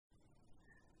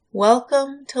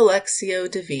Welcome to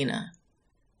Lectio Divina.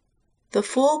 The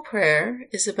full prayer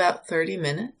is about 30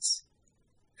 minutes.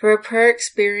 For a prayer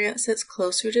experience that's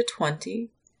closer to 20,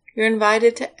 you're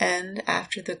invited to end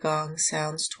after the gong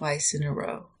sounds twice in a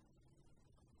row.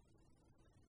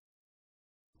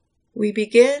 We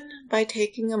begin by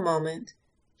taking a moment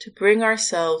to bring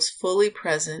ourselves fully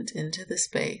present into the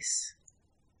space,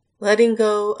 letting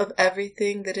go of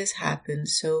everything that has happened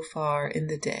so far in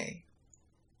the day.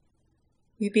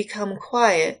 We become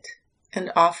quiet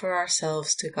and offer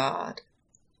ourselves to God.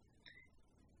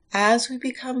 As we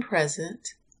become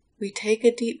present, we take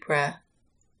a deep breath,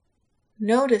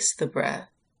 notice the breath,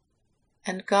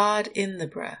 and God in the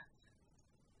breath,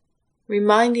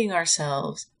 reminding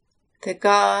ourselves that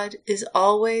God is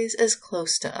always as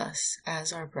close to us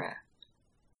as our breath.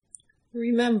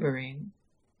 Remembering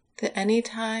that any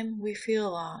time we feel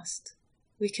lost,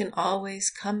 we can always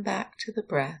come back to the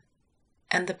breath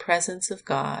and the presence of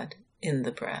God in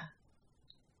the breath.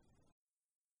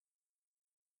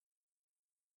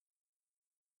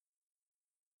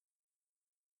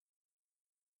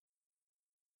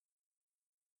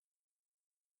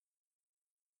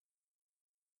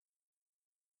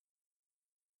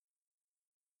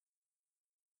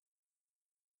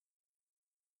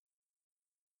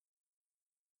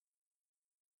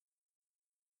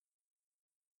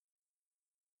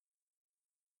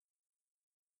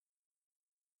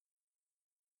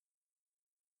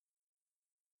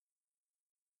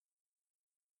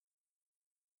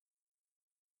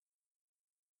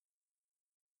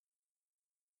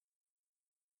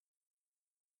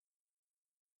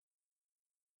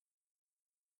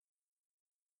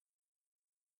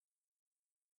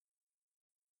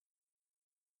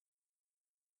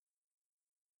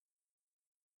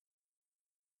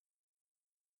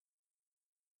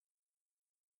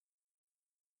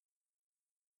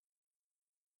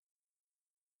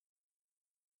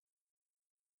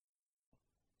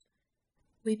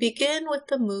 We begin with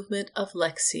the movement of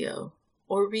Lectio,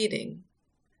 or reading.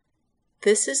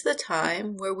 This is the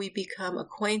time where we become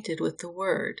acquainted with the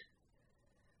Word.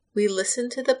 We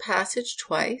listen to the passage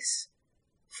twice,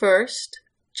 first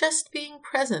just being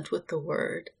present with the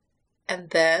Word,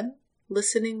 and then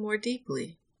listening more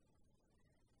deeply.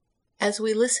 As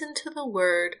we listen to the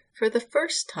Word for the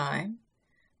first time,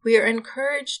 we are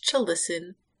encouraged to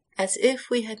listen as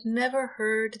if we had never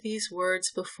heard these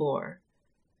words before.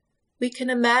 We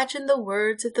can imagine the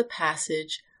words of the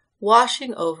passage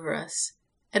washing over us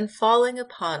and falling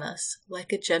upon us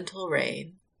like a gentle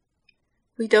rain.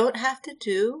 We don't have to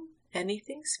do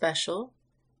anything special,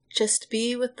 just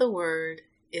be with the Word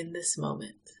in this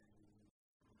moment.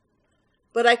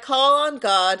 But I call on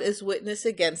God as witness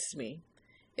against me.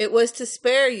 It was to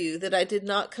spare you that I did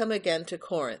not come again to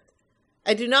Corinth.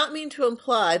 I do not mean to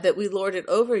imply that we lord it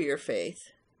over your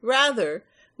faith. Rather,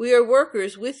 we are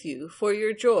workers with you for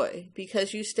your joy,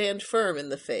 because you stand firm in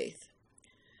the faith.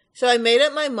 So I made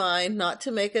up my mind not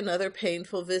to make another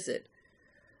painful visit.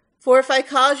 For if I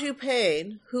cause you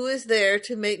pain, who is there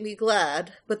to make me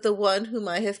glad but the one whom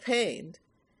I have pained?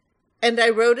 And I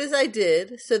wrote as I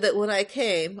did, so that when I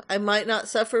came, I might not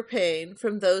suffer pain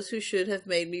from those who should have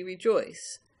made me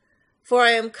rejoice. For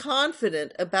I am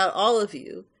confident about all of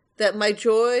you, that my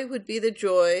joy would be the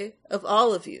joy of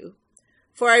all of you.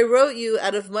 For I wrote you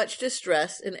out of much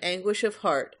distress and anguish of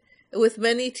heart, and with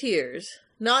many tears,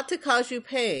 not to cause you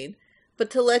pain, but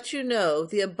to let you know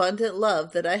the abundant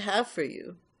love that I have for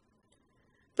you.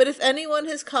 But if anyone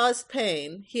has caused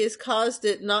pain, he has caused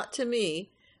it not to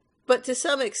me, but to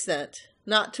some extent,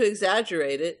 not to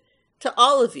exaggerate it, to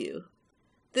all of you.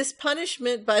 This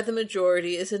punishment by the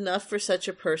majority is enough for such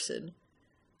a person.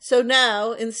 So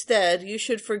now, instead, you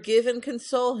should forgive and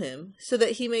console him, so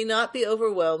that he may not be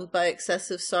overwhelmed by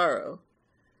excessive sorrow.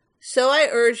 So I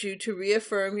urge you to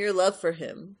reaffirm your love for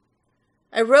him.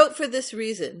 I wrote for this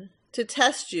reason, to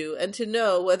test you and to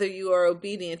know whether you are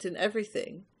obedient in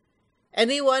everything.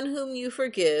 Anyone whom you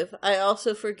forgive, I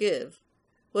also forgive.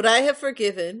 What I have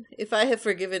forgiven, if I have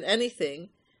forgiven anything,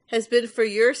 has been for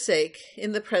your sake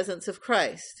in the presence of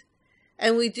Christ.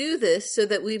 And we do this so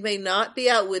that we may not be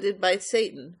outwitted by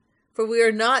Satan, for we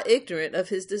are not ignorant of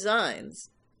his designs.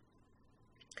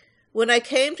 When I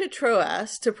came to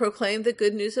Troas to proclaim the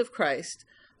good news of Christ,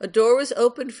 a door was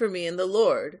opened for me in the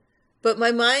Lord, but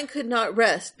my mind could not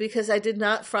rest because I did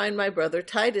not find my brother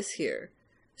Titus here.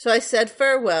 So I said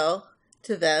farewell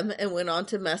to them and went on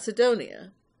to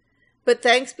Macedonia. But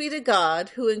thanks be to God,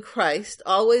 who in Christ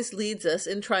always leads us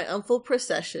in triumphal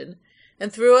procession,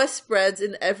 and through us spreads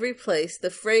in every place the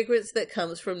fragrance that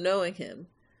comes from knowing him.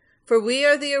 For we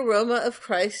are the aroma of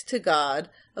Christ to God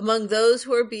among those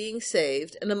who are being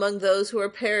saved and among those who are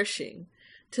perishing.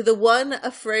 To the one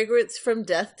a fragrance from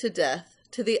death to death,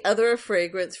 to the other a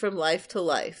fragrance from life to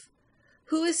life.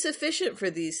 Who is sufficient for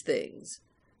these things?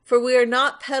 For we are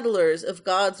not peddlers of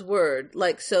God's word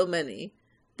like so many,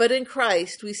 but in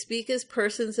Christ we speak as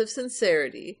persons of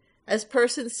sincerity, as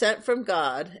persons sent from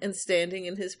God and standing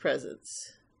in his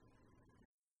presence.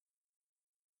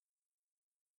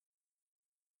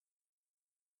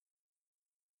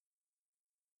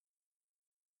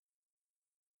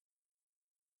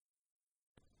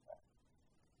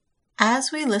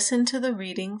 As we listen to the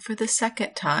reading for the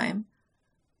second time,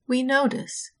 we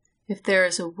notice if there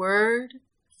is a word,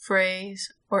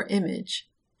 phrase, or image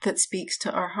that speaks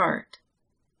to our heart.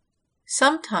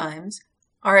 Sometimes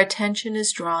our attention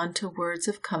is drawn to words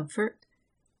of comfort,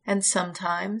 and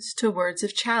sometimes to words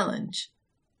of challenge.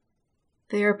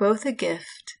 They are both a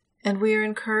gift, and we are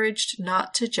encouraged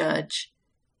not to judge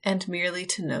and merely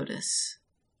to notice.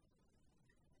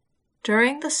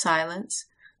 During the silence,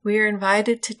 we are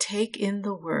invited to take in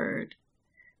the word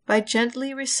by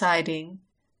gently reciting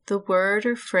the word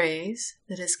or phrase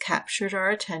that has captured our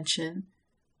attention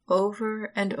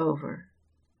over and over,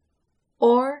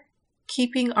 or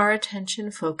keeping our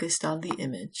attention focused on the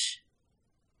image.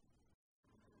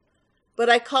 But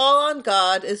I call on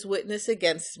God as witness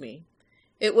against me.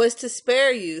 It was to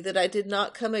spare you that I did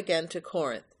not come again to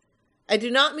Corinth. I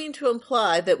do not mean to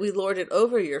imply that we lord it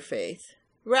over your faith.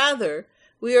 Rather,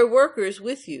 we are workers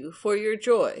with you for your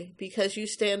joy, because you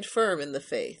stand firm in the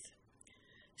faith.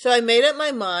 So I made up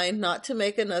my mind not to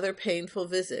make another painful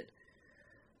visit.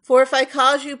 For if I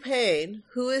cause you pain,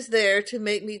 who is there to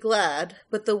make me glad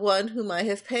but the one whom I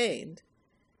have pained?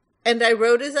 And I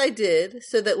wrote as I did,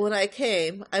 so that when I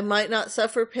came, I might not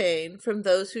suffer pain from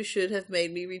those who should have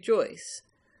made me rejoice.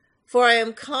 For I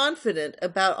am confident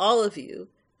about all of you,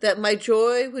 that my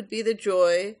joy would be the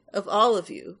joy of all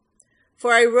of you.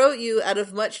 For I wrote you out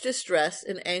of much distress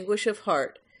and anguish of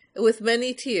heart, and with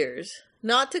many tears,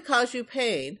 not to cause you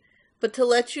pain, but to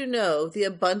let you know the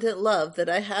abundant love that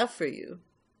I have for you.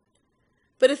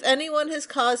 But if anyone has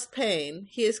caused pain,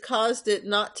 he has caused it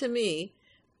not to me,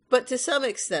 but to some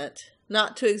extent,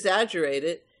 not to exaggerate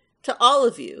it, to all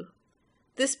of you.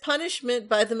 This punishment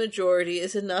by the majority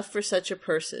is enough for such a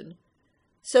person.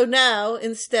 So now,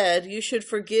 instead, you should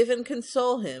forgive and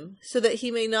console him, so that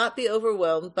he may not be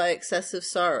overwhelmed by excessive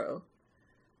sorrow.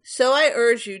 So I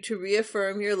urge you to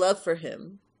reaffirm your love for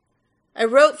him. I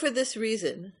wrote for this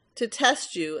reason, to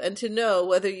test you and to know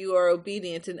whether you are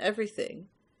obedient in everything.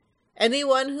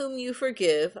 Anyone whom you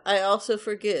forgive, I also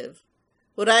forgive.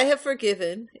 What I have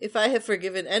forgiven, if I have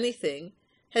forgiven anything,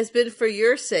 has been for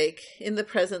your sake in the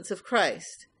presence of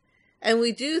Christ. And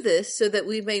we do this so that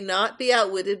we may not be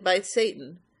outwitted by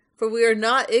Satan, for we are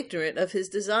not ignorant of his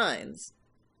designs.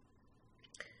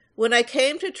 When I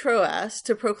came to Troas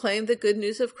to proclaim the good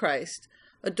news of Christ,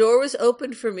 a door was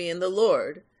opened for me in the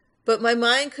Lord, but my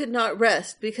mind could not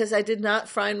rest because I did not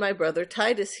find my brother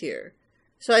Titus here.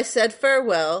 So I said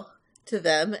farewell to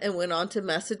them and went on to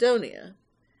Macedonia.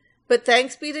 But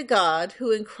thanks be to God,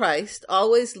 who in Christ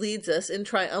always leads us in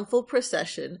triumphal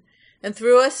procession, and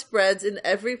through us spreads in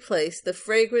every place the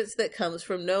fragrance that comes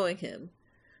from knowing him.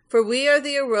 For we are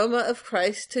the aroma of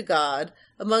Christ to God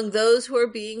among those who are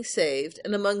being saved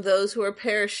and among those who are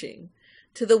perishing.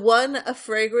 To the one a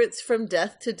fragrance from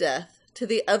death to death, to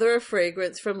the other a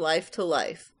fragrance from life to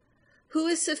life. Who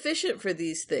is sufficient for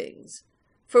these things?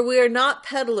 For we are not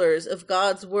peddlers of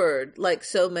God's word like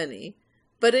so many,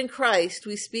 but in Christ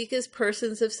we speak as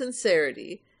persons of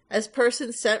sincerity, as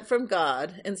persons sent from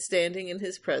God and standing in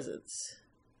his presence.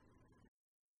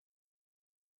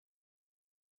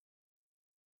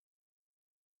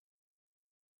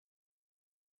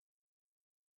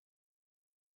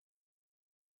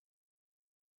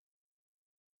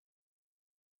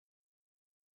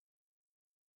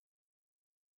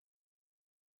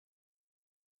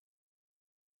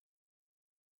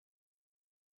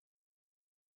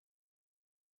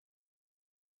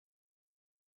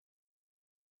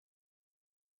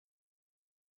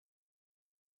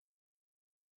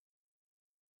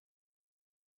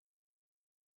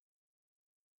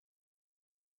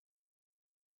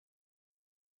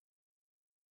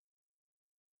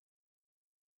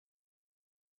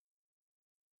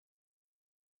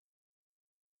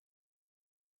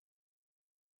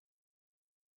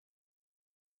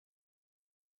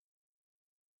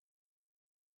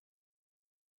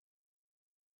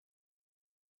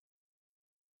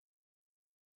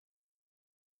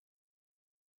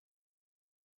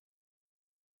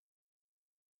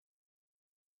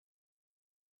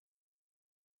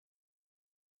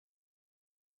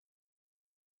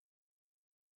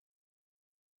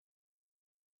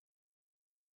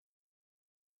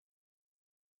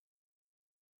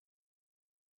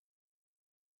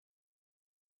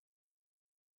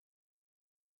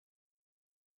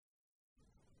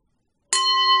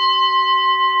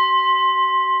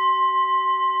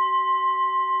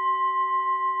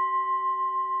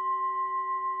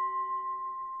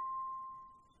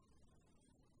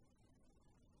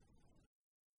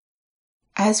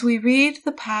 As we read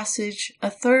the passage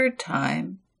a third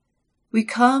time, we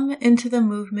come into the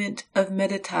movement of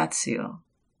meditatio,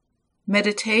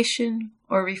 meditation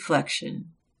or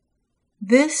reflection.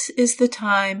 This is the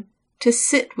time to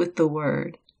sit with the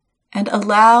Word and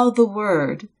allow the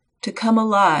Word to come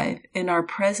alive in our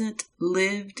present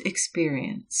lived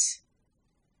experience.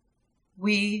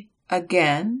 We,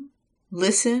 again,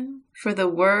 listen for the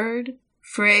word,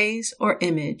 phrase, or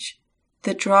image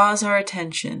that draws our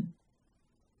attention.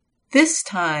 This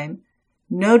time,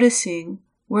 noticing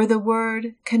where the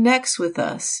word connects with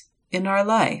us in our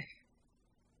life.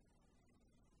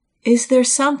 Is there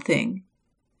something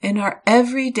in our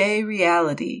everyday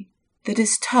reality that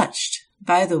is touched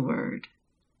by the word?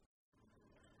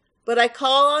 But I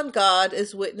call on God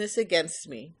as witness against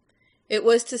me. It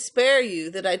was to spare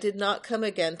you that I did not come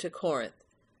again to Corinth.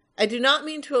 I do not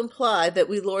mean to imply that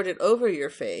we lord it over your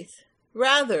faith.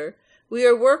 Rather, we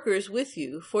are workers with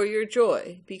you for your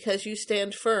joy, because you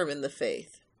stand firm in the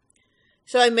faith.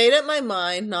 So I made up my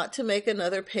mind not to make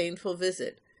another painful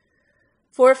visit.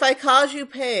 For if I cause you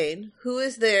pain, who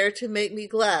is there to make me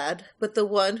glad but the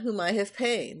one whom I have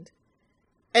pained?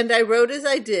 And I wrote as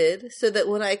I did, so that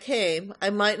when I came,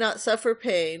 I might not suffer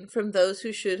pain from those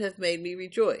who should have made me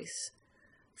rejoice.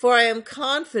 For I am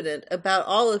confident about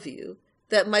all of you,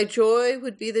 that my joy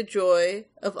would be the joy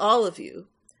of all of you.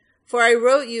 For I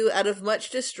wrote you out of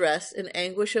much distress and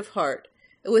anguish of heart,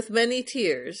 and with many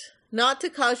tears, not to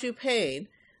cause you pain,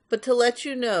 but to let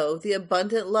you know the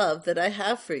abundant love that I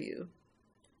have for you.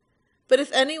 But if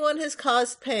anyone has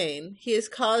caused pain, he has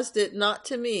caused it not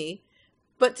to me,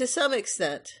 but to some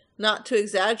extent, not to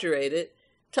exaggerate it,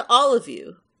 to all of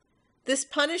you. This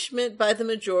punishment by the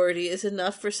majority is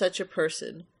enough for such a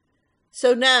person.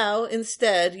 So now,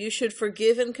 instead, you should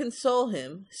forgive and console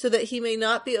him, so that he may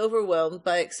not be overwhelmed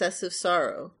by excessive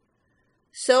sorrow.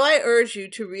 So I urge you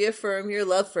to reaffirm your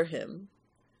love for him.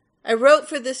 I wrote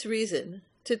for this reason,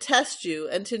 to test you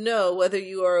and to know whether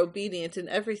you are obedient in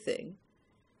everything.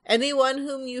 Anyone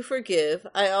whom you forgive,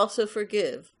 I also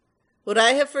forgive. What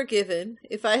I have forgiven,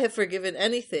 if I have forgiven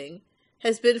anything,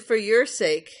 has been for your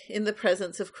sake in the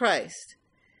presence of Christ.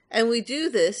 And we do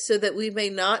this so that we may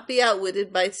not be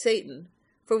outwitted by Satan,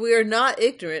 for we are not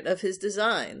ignorant of his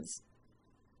designs.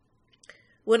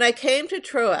 When I came to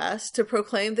Troas to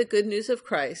proclaim the good news of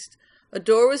Christ, a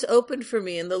door was opened for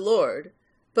me in the Lord,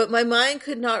 but my mind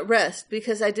could not rest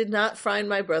because I did not find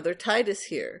my brother Titus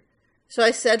here. So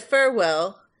I said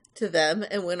farewell to them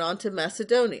and went on to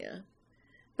Macedonia.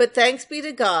 But thanks be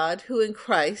to God, who in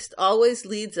Christ always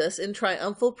leads us in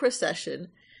triumphal procession,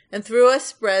 and through us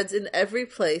spreads in every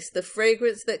place the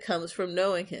fragrance that comes from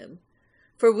knowing him.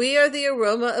 For we are the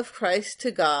aroma of Christ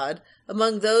to God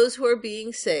among those who are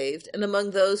being saved and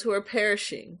among those who are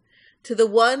perishing. To the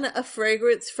one a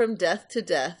fragrance from death to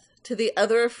death, to the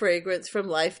other a fragrance from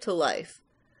life to life.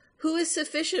 Who is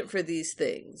sufficient for these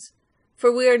things?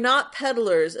 For we are not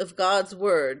peddlers of God's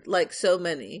word like so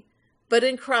many, but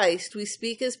in Christ we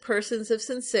speak as persons of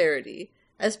sincerity,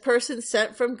 as persons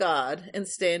sent from God and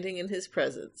standing in his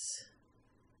presence.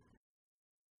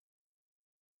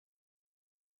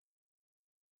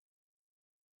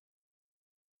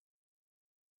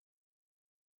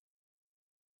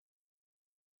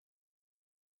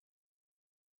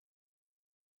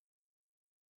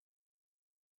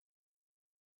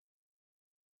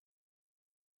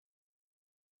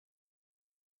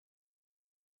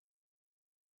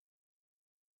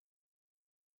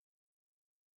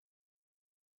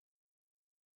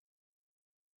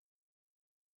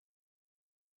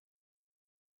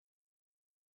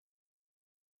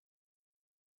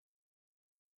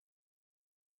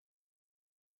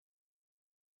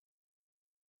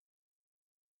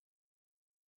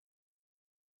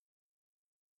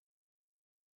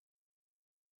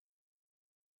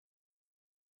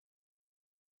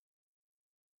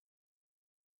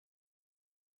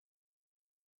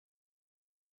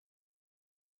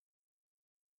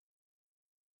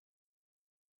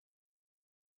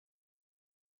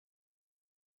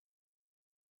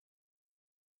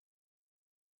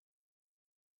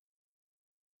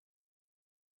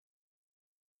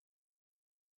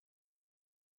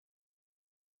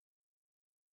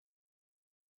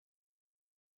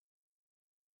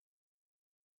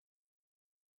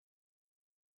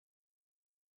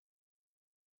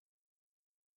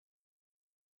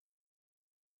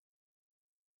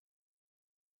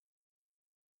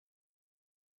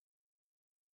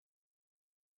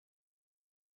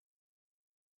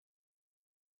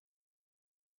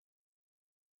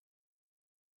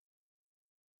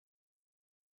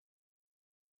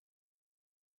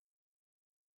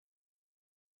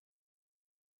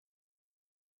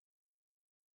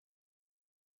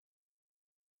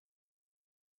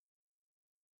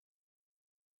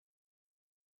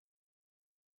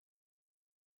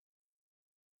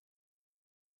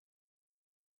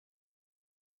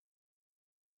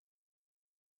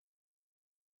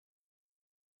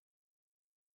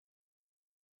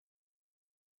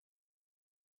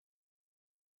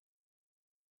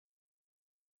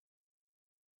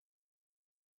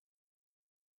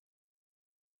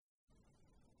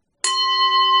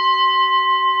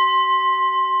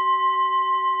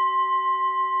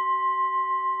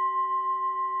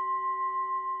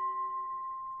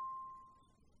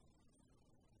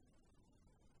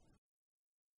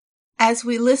 As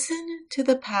we listen to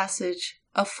the passage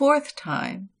a fourth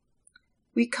time,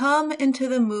 we come into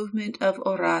the movement of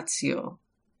oratio,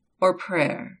 or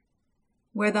prayer,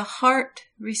 where the heart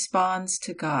responds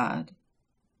to God.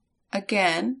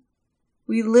 Again,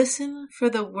 we listen for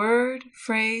the word,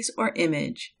 phrase, or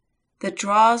image that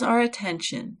draws our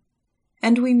attention,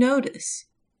 and we notice,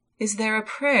 is there a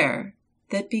prayer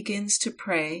that begins to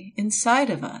pray inside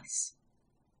of us?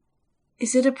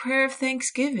 Is it a prayer of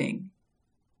thanksgiving?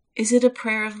 Is it a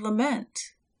prayer of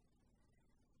lament?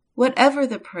 Whatever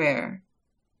the prayer,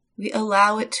 we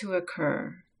allow it to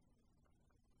occur.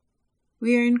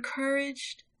 We are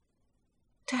encouraged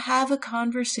to have a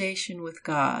conversation with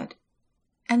God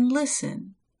and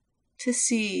listen to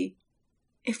see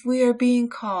if we are being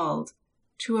called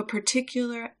to a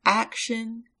particular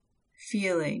action,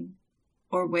 feeling,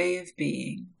 or way of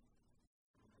being.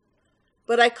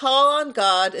 But I call on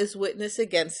God as witness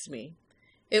against me.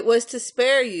 It was to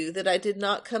spare you that I did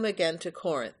not come again to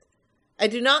Corinth. I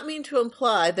do not mean to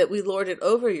imply that we lord it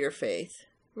over your faith.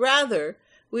 Rather,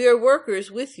 we are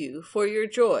workers with you for your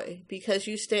joy, because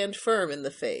you stand firm in the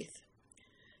faith.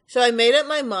 So I made up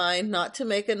my mind not to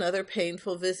make another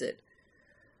painful visit.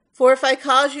 For if I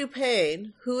cause you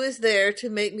pain, who is there to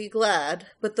make me glad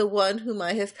but the one whom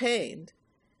I have pained?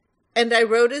 And I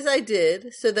wrote as I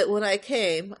did, so that when I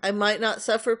came, I might not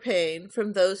suffer pain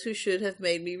from those who should have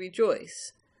made me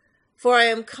rejoice. For I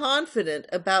am confident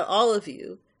about all of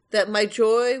you, that my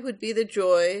joy would be the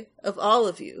joy of all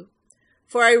of you.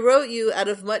 For I wrote you out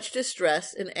of much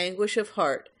distress and anguish of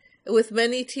heart, and with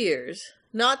many tears,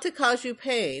 not to cause you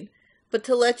pain, but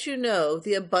to let you know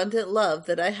the abundant love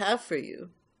that I have for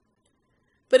you.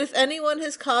 But if anyone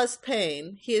has caused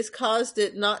pain, he has caused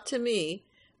it not to me,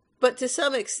 but to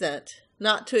some extent,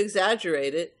 not to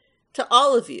exaggerate it, to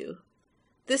all of you.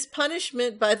 This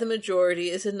punishment by the majority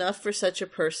is enough for such a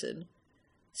person.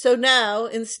 So now,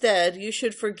 instead, you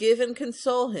should forgive and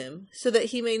console him, so that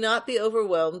he may not be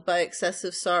overwhelmed by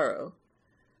excessive sorrow.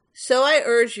 So I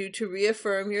urge you to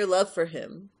reaffirm your love for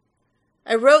him.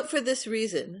 I wrote for this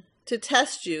reason, to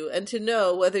test you and to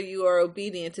know whether you are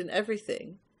obedient in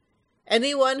everything.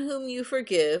 Anyone whom you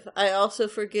forgive, I also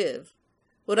forgive.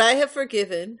 What I have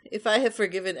forgiven, if I have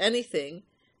forgiven anything,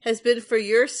 has been for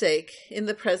your sake in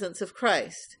the presence of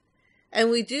Christ. And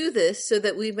we do this so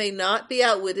that we may not be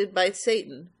outwitted by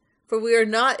Satan, for we are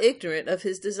not ignorant of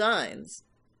his designs.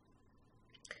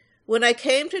 When I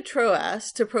came to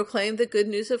Troas to proclaim the good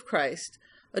news of Christ,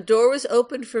 a door was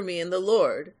opened for me in the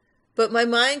Lord, but my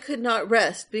mind could not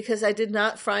rest because I did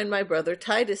not find my brother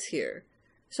Titus here.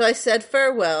 So I said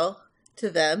farewell to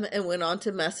them and went on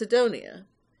to Macedonia.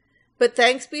 But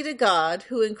thanks be to God,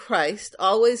 who in Christ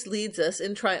always leads us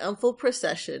in triumphal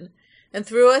procession, and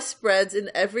through us spreads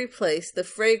in every place the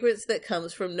fragrance that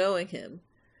comes from knowing him.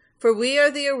 For we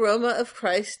are the aroma of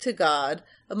Christ to God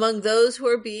among those who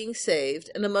are being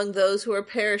saved and among those who are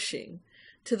perishing.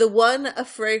 To the one a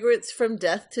fragrance from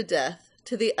death to death,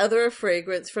 to the other a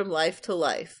fragrance from life to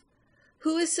life.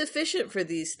 Who is sufficient for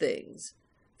these things?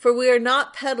 For we are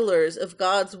not peddlers of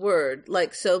God's word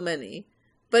like so many,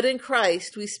 but in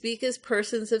Christ we speak as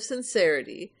persons of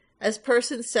sincerity, as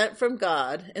persons sent from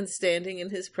God and standing in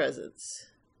his presence.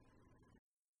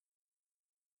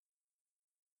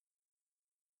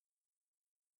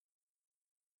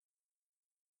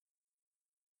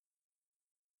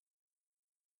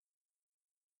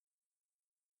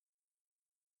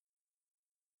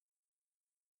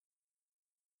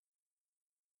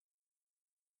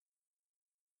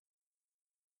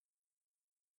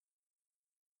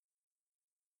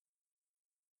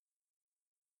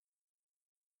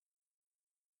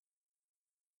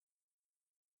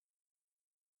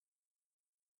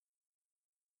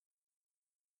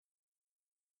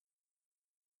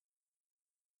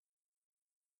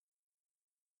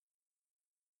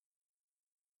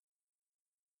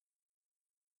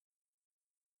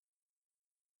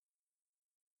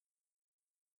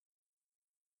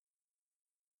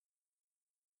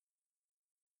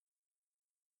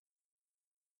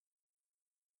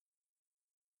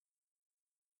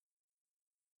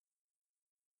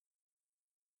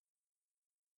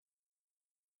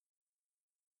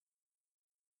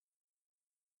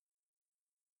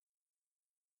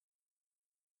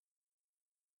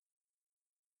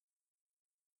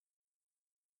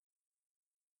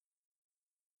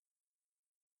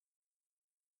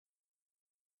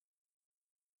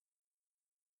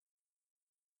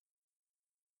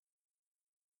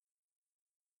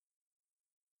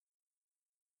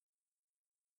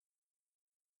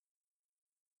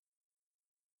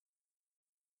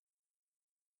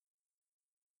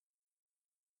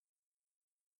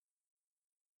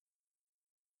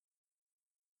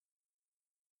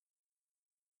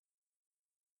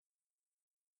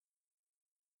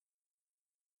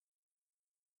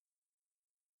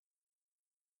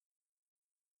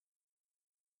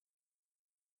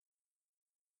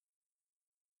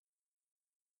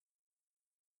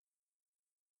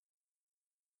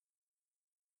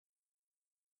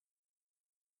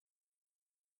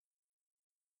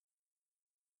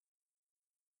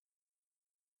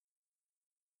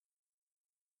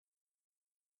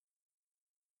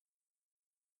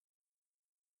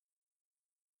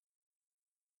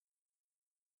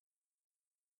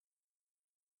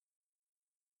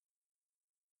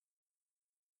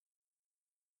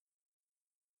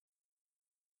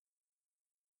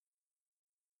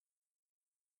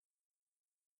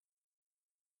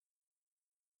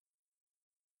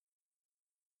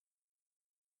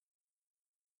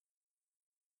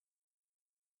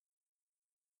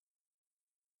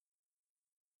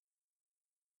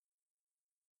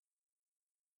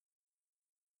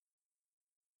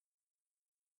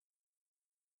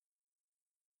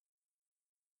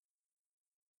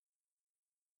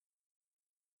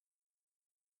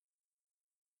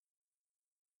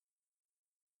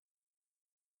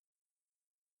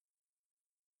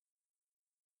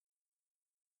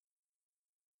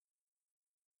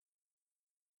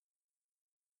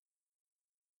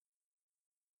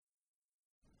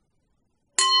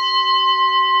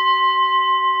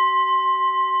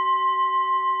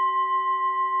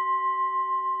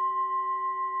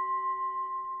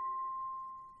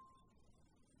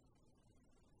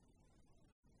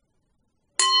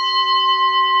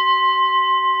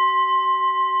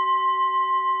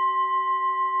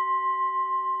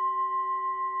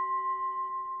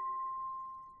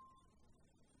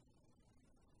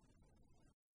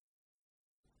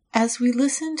 as we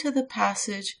listen to the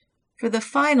passage for the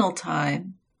final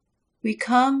time, we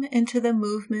come into the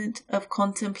movement of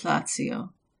contemplatio,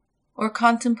 or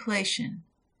contemplation,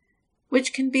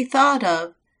 which can be thought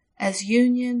of as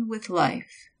union with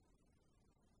life.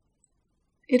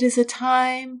 It is a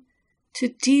time to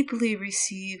deeply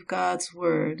receive God's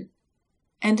word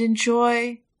and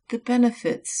enjoy the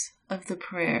benefits of the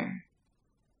prayer.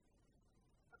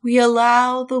 We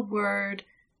allow the word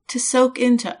to soak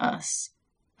into us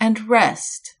and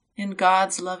rest in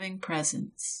God's loving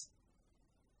presence.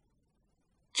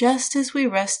 Just as we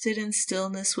rested in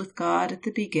stillness with God at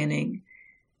the beginning,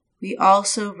 we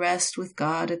also rest with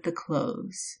God at the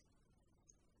close.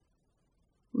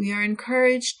 We are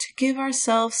encouraged to give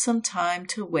ourselves some time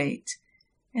to wait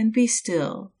and be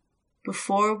still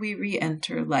before we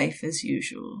re-enter life as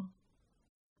usual.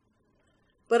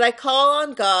 But I call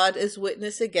on God as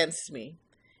witness against me.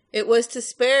 It was to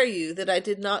spare you that I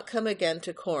did not come again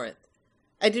to Corinth.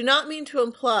 I do not mean to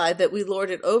imply that we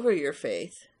lord it over your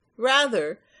faith.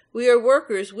 Rather, we are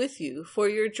workers with you for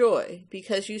your joy,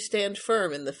 because you stand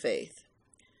firm in the faith.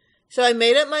 So I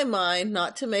made up my mind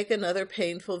not to make another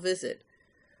painful visit.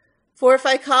 For if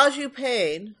I cause you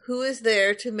pain, who is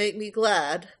there to make me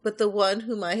glad but the one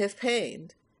whom I have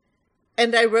pained?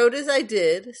 And I wrote as I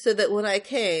did, so that when I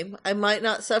came, I might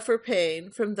not suffer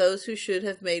pain from those who should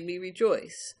have made me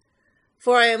rejoice.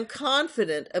 For I am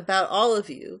confident about all of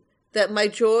you, that my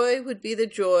joy would be the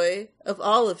joy of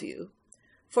all of you.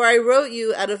 For I wrote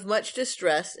you out of much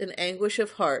distress and anguish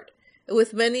of heart, and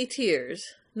with many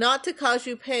tears, not to cause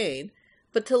you pain,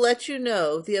 but to let you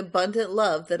know the abundant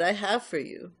love that I have for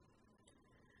you.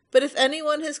 But if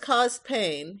anyone has caused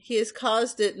pain, he has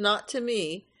caused it not to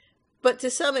me, but to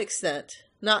some extent,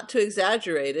 not to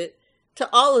exaggerate it, to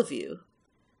all of you.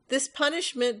 This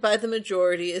punishment by the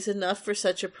majority is enough for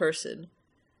such a person.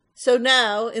 So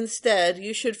now, instead,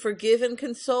 you should forgive and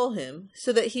console him,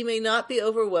 so that he may not be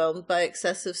overwhelmed by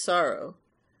excessive sorrow.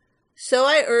 So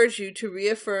I urge you to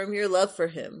reaffirm your love for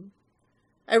him.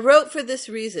 I wrote for this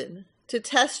reason, to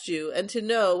test you and to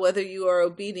know whether you are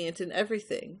obedient in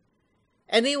everything.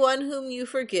 Anyone whom you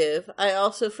forgive, I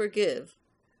also forgive.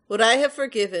 What I have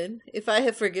forgiven, if I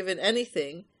have forgiven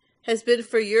anything, has been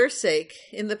for your sake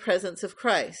in the presence of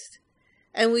Christ.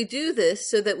 And we do this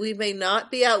so that we may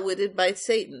not be outwitted by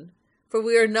Satan, for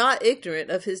we are not ignorant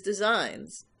of his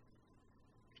designs.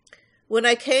 When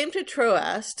I came to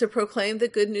Troas to proclaim the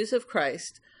good news of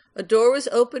Christ, a door was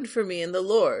opened for me in the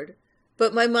Lord,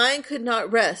 but my mind could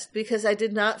not rest because I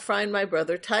did not find my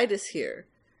brother Titus here.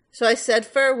 So I said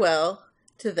farewell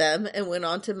to them and went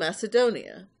on to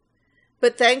Macedonia.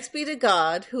 But thanks be to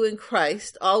God, who in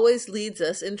Christ always leads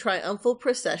us in triumphal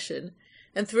procession,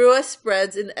 and through us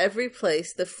spreads in every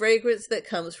place the fragrance that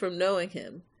comes from knowing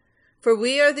him. For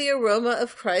we are the aroma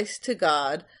of Christ to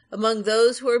God among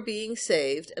those who are being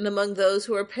saved and among those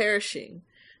who are perishing.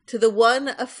 To the one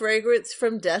a fragrance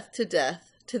from death to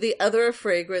death, to the other a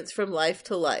fragrance from life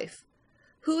to life.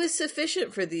 Who is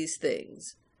sufficient for these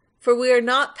things? For we are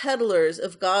not peddlers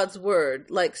of God's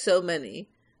word, like so many,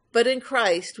 but in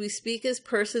Christ we speak as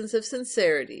persons of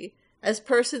sincerity, as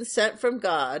persons sent from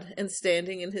God and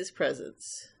standing in his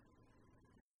presence.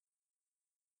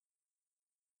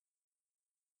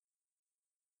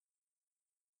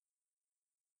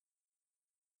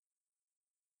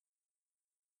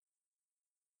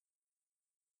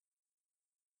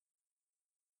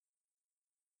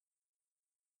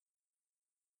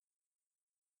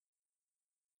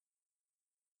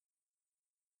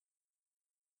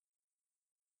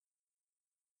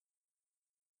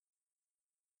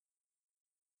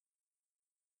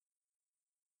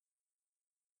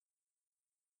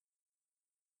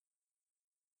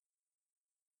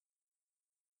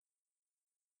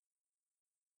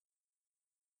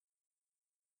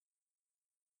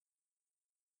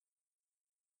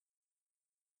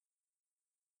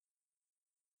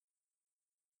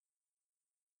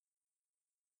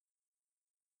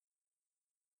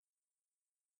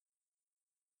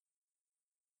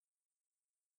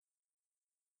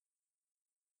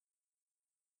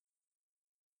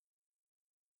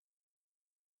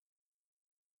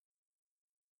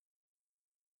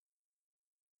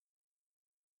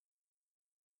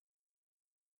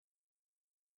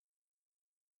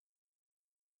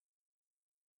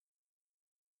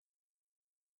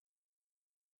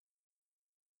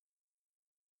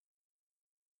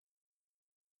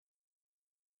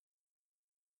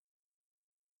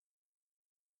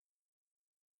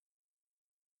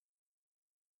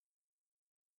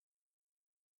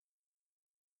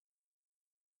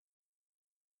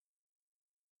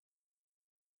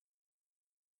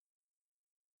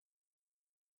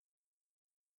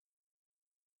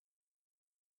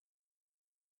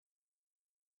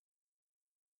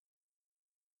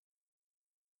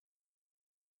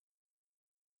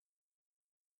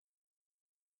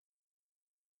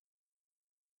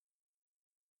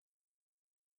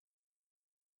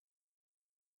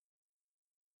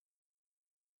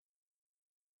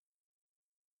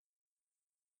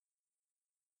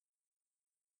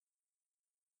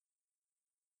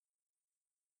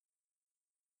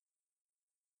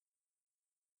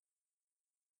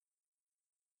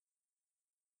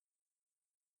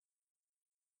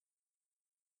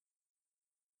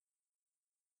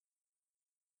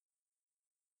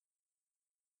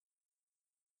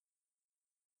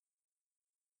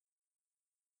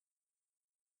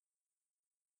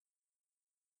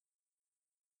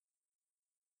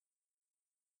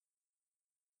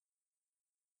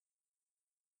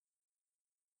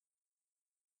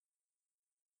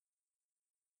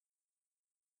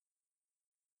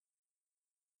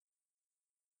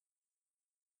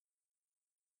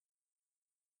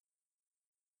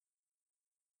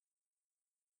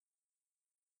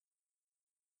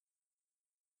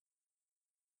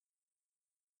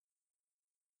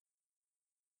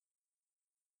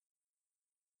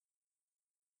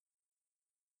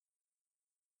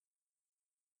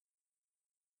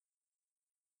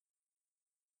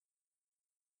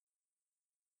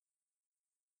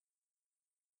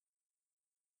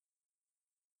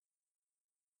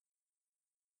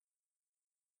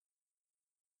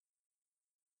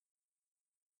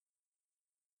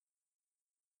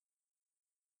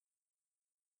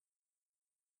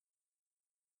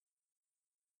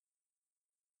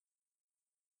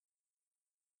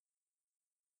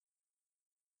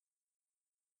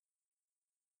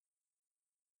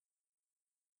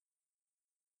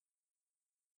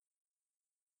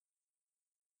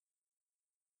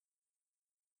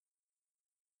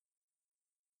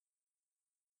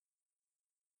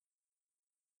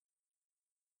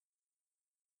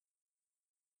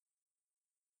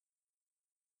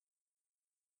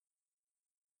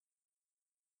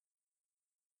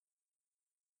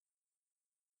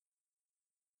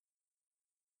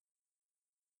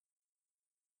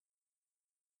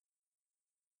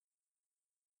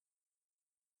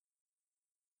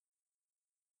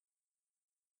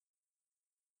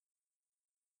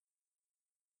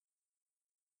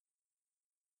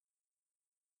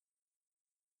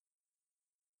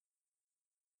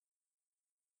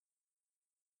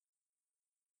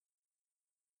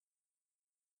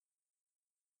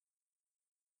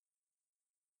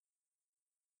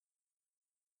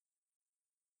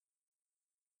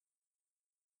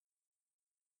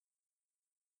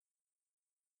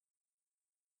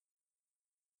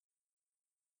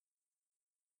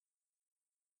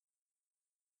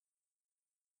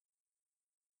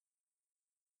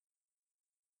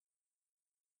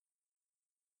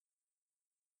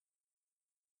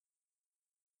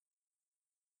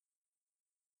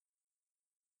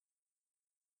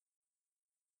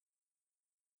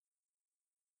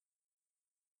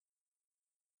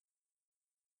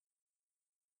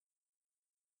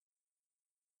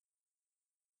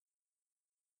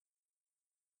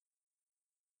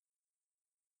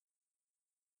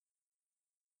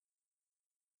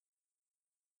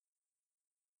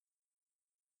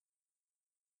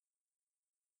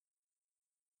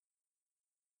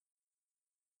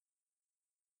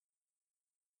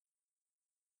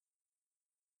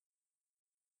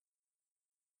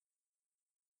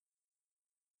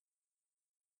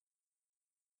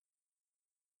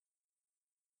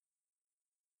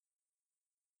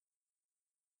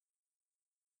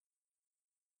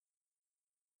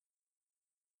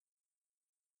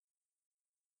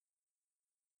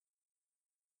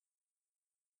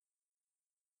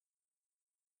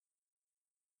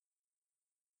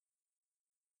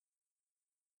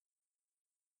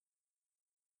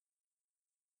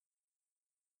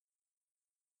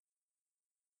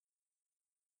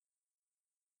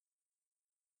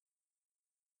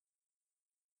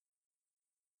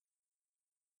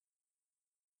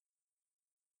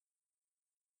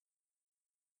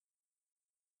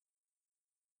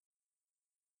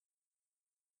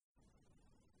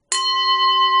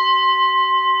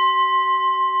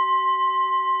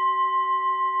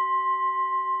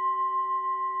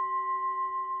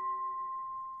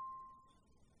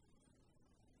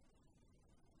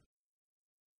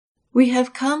 We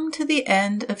have come to the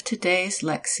end of today's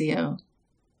Lectio.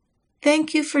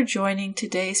 Thank you for joining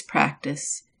today's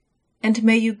practice, and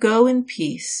may you go in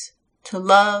peace to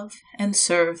love and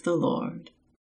serve the Lord.